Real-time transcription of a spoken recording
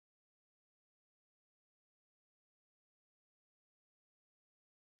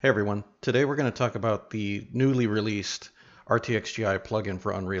Hey everyone, today we're going to talk about the newly released RTXGI plugin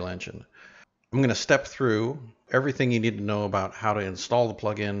for Unreal Engine. I'm going to step through everything you need to know about how to install the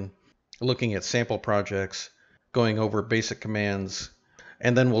plugin, looking at sample projects, going over basic commands,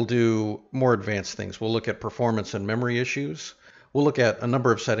 and then we'll do more advanced things. We'll look at performance and memory issues. We'll look at a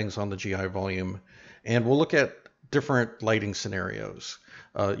number of settings on the GI volume, and we'll look at different lighting scenarios.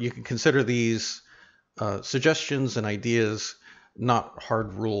 You can consider these suggestions and ideas, not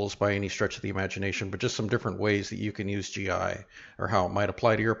hard rules by any stretch of the imagination, but just some different ways that you can use GI or how it might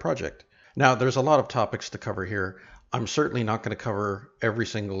apply to your project. Now, there's a lot of topics to cover here. I'm certainly not going to cover every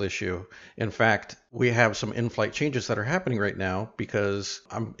single issue. In fact, we have some in-flight changes that are happening right now because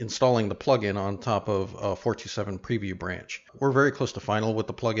I'm installing the plugin on top of a 427 preview branch. We're very close to final with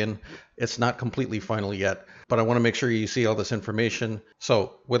the plugin. It's not completely final yet, but I want to make sure you see all this information.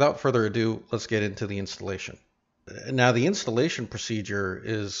 So without further ado, let's get into the installation. Now, the installation procedure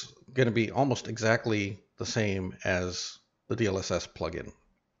is going to be almost exactly the same as the DLSS plugin.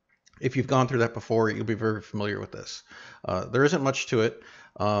 If you've gone through that before, you'll be very familiar with this. There isn't much to it.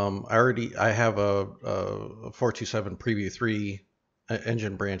 I have a 427 Preview 3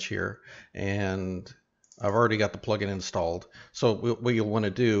 engine branch here, and I've already got the plugin installed. So what you'll want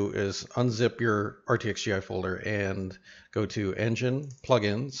to do is unzip your RTXGI folder and go to Engine,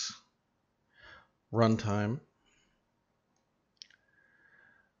 Plugins, Runtime,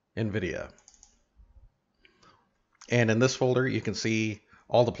 NVIDIA. And in this folder, you can see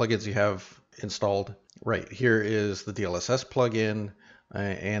all the plugins you have installed. Right here is the DLSS plugin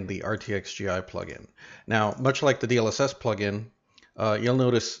and the RTXGI plugin. Now, much like the DLSS plugin, you'll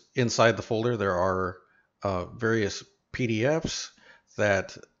notice inside the folder there are various PDFs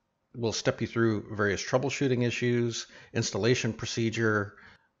that will step you through various troubleshooting issues, installation procedure.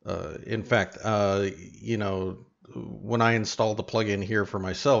 In fact, when I installed the plugin here for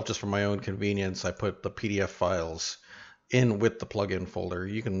myself, just for my own convenience, I put the PDF files in with the plugin folder.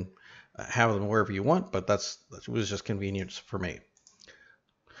 You can have them wherever you want, but that was just convenience for me.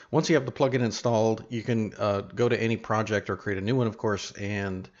 Once you have the plugin installed, you can go to any project or create a new one, of course,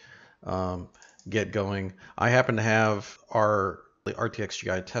 and get going. I happen to have the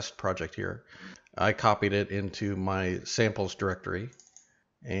RTXGI test project here. I copied it into my samples directory,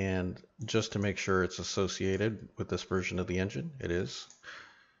 and just to make sure it's associated with this version of the engine, it is.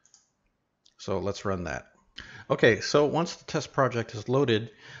 So let's run that. Okay, so once the test project is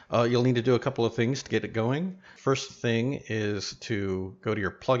loaded, you'll need to do a couple of things to get it going. First thing is to go to your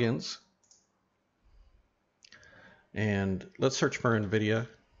plugins, and let's search for NVIDIA.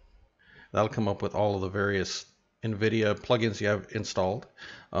 That'll come up with all of the various NVIDIA plugins you have installed.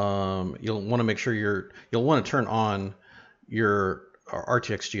 You'll want to make sure you'll want to turn on your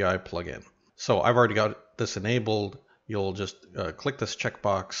RTXGI plugin. So I've already got this enabled. You'll just click this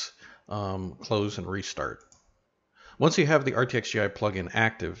checkbox, close and restart. Once you have the RTXGI plugin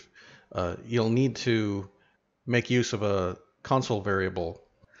active, you'll need to make use of a console variable.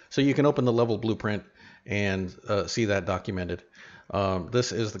 So you can open the level blueprint and see that documented.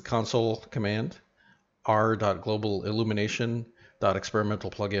 This is the console command, r.global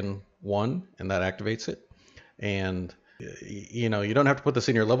illumination.experimental plugin 1, and that activates it. And you don't have to put this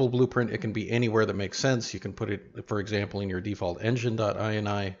in your level blueprint. It can be anywhere that makes sense. You can put it, for example, in your default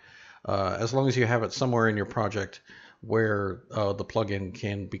engine.ini, as long as you have it somewhere in your project where the plugin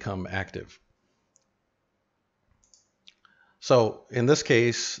can become active. So in this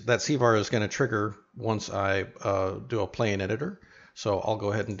case, that CVAR is going to trigger once I do a play in editor. So I'll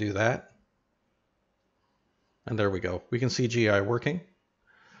go ahead and do that. And there we go. We can see GI working.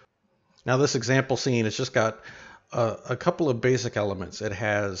 Now this example scene has just got a couple of basic elements. It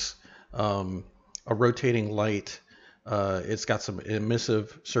has a rotating light. It's got some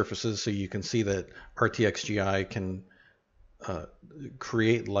emissive surfaces, so you can see that RTXGI can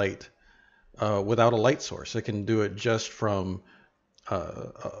create light without a light source. It can do it just from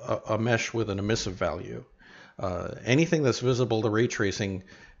a mesh with an emissive value. Anything that's visible to ray tracing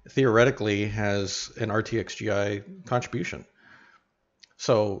theoretically has an RTXGI contribution.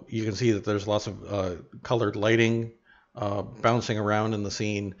 So you can see that there's lots of colored lighting bouncing around in the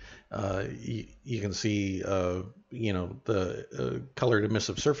scene. You can see, the colored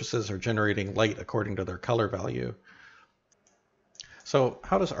emissive surfaces are generating light according to their color value. So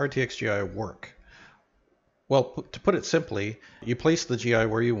how does RTXGI work? Well, to put it simply, you place the GI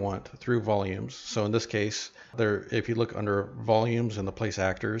where you want through volumes. So in this case, if you look under volumes in the place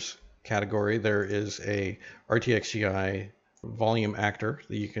actors category, there is a RTXGI volume actor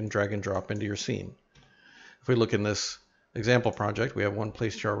that you can drag and drop into your scene. If we look in this example project, we have one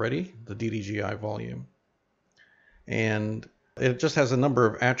placed here already, the DDGI volume. And It just has a number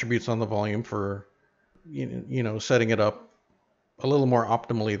of attributes on the volume for setting it up a little more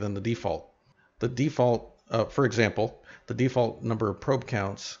optimally than the default. The default, for example, the default number of probe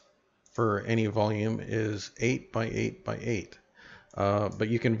counts for any volume is 8 by 8 by 8. But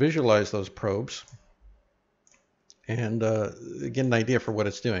you can visualize those probes and get an idea for what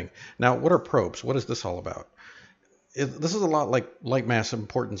it's doing. Now, what are probes? What is this all about? This is a lot like light mass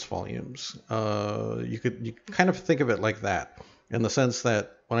importance volumes. You kind of think of it like that, in the sense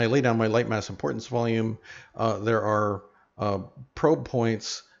that when I lay down my light mass importance volume, there are probe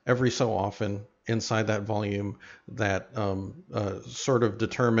points every so often inside that volume that sort of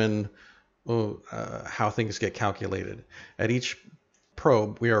determine how things get calculated. At each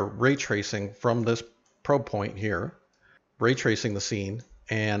probe, we are ray tracing from this probe point here, ray tracing the scene,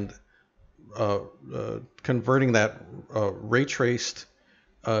 and converting that ray traced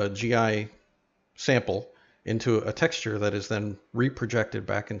GI sample into a texture that is then reprojected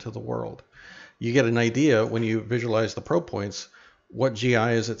back into the world. You get an idea when you visualize the probe points, what GI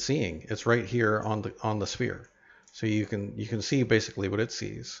is it seeing? It's right here on the sphere. So you can see basically what it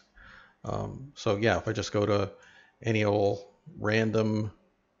sees. So yeah, if I just go to any old random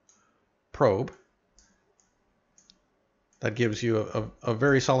probe, that gives you a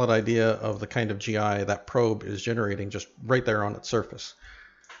very solid idea of the kind of GI that probe is generating just right there on its surface.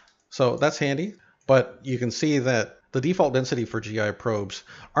 So that's handy, but you can see that the default density for GI probes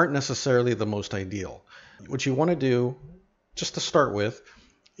aren't necessarily the most ideal. What you want to do, just to start with,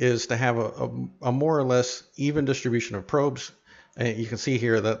 is to have a more or less even distribution of probes. And you can see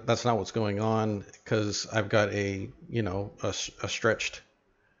here that that's not what's going on, because I've got a stretched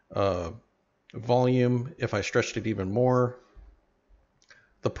volume. If I stretched it even more,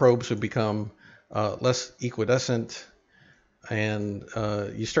 the probes would become less equidistant, and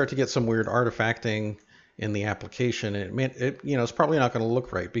you start to get some weird artifacting in the application. And it's probably not going to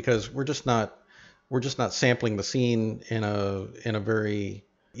look right, because we're just not sampling the scene in a very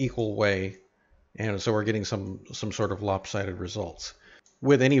equal way, and so we're getting some sort of lopsided results.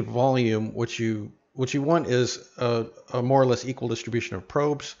 With any volume, what you want is a more or less equal distribution of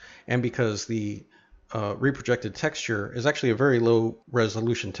probes, and because the reprojected texture is actually a very low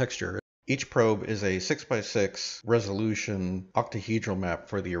resolution texture. Each probe is a 6x6 resolution octahedral map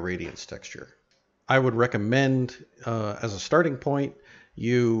for the irradiance texture. I would recommend, as a starting point,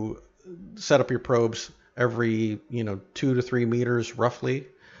 you set up your probes every 2 to 3 meters roughly.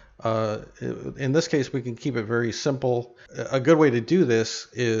 In this case, we can keep it very simple. A good way to do this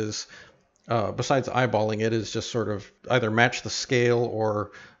is, besides eyeballing it, is just sort of either match the scale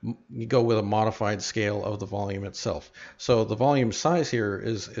or you go with a modified scale of the volume itself. So the volume size here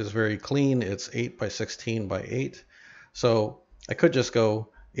is very clean. It's 8 by 16 by 8. So I could just go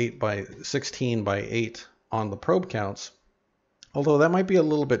 8 by 16 by 8 on the probe counts, although that might be a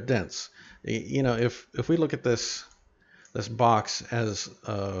little bit dense. If we look at this box as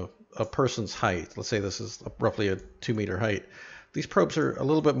a person's height, let's say this is roughly a 2-meter height, these probes are a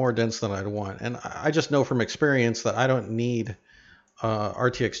little bit more dense than I'd want. And I just know from experience that I don't need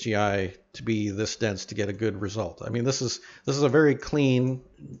RTXGI to be this dense to get a good result. I mean, this is a very clean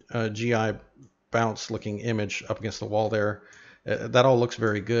GI bounce looking image up against the wall there. That all looks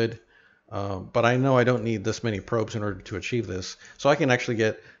very good. But I know I don't need this many probes in order to achieve this. So I can actually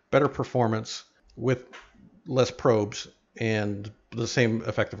get better performance with less probes and the same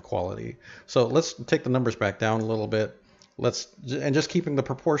effective quality. So let's take the numbers back down a little bit. And just keeping the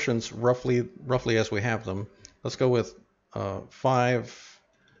proportions roughly as we have them. Let's go with 5,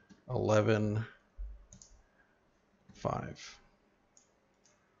 11, 5.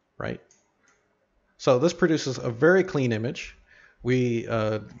 Right? So this produces a very clean image. We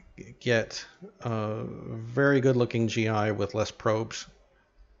get very good looking GI with less probes.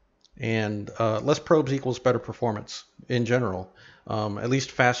 And less probes equals better performance in general, at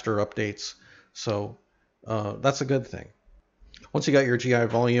least faster updates. So that's a good thing. Once you got your GI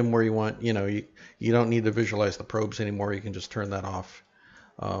volume where you want, you don't need to visualize the probes anymore. You can just turn that off.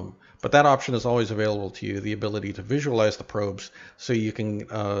 But that option is always available to you, the ability to visualize the probes, so you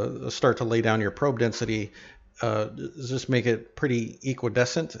can start to lay down your probe density, just make it pretty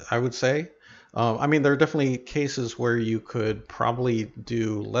equidistant, I would say. I mean, there are definitely cases where you could probably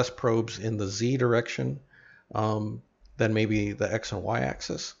do less probes in the Z direction than maybe the X and Y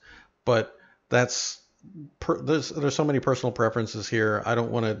axis, but there's so many personal preferences here. I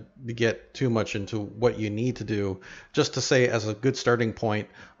don't want to get too much into what you need to do. Just to say, as a good starting point,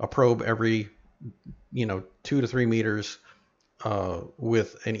 a probe every 2 to 3 meters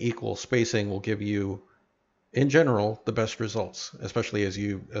with an equal spacing will give you, in general, the best results, especially as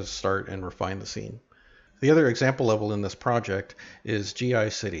you start and refine the scene. The other example level in this project is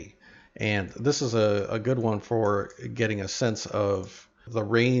GI City. And this is a good one for getting a sense of the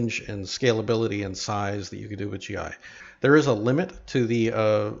range and scalability and size that you can do with GI. There is a limit to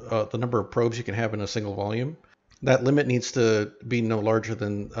the number of probes you can have in a single volume. That limit needs to be no larger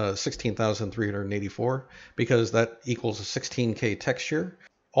than 16,384 because that equals a 16K texture.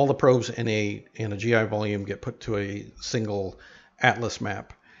 All the probes in a GI volume get put to a single atlas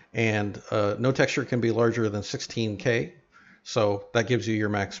map, and no texture can be larger than 16K, so that gives you your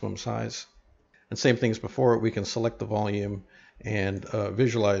maximum size. And same things before, we can select the volume and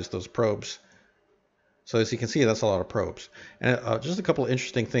visualize those probes. So as you can see, that's a lot of probes. And just a couple of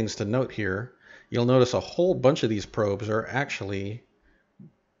interesting things to note here. You'll notice a whole bunch of these probes are actually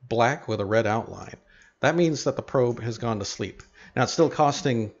black with a red outline. That means that the probe has gone to sleep. Now it's still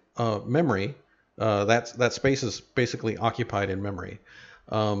costing memory. That space is basically occupied in memory.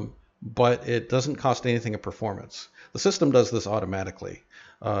 But it doesn't cost anything of performance. The system does this automatically.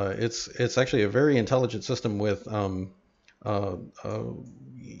 It's actually a very intelligent system with how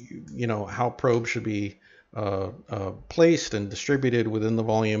probes should be placed and distributed within the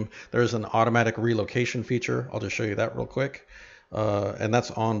volume. There's an automatic relocation feature. I'll just show you that real quick, and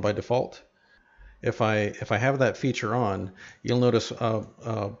that's on by default. If I have that feature on, you'll notice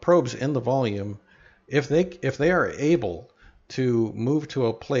probes in the volume, if they are able to move to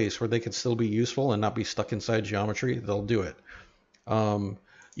a place where they can still be useful and not be stuck inside geometry, they'll do it.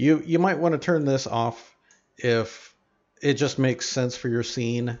 You might want to turn this off if it just makes sense for your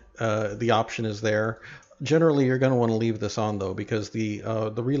scene. The option is there. Generally, you're going to want to leave this on though, because the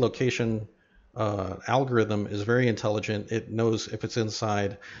relocation algorithm is very intelligent. It knows if it's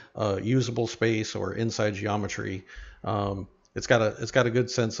inside usable space or inside geometry. It's got a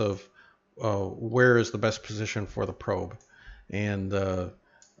good sense of where is the best position for the probe, and that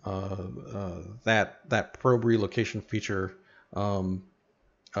probe relocation feature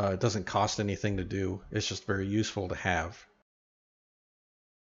doesn't cost anything to do. It's just very useful to have.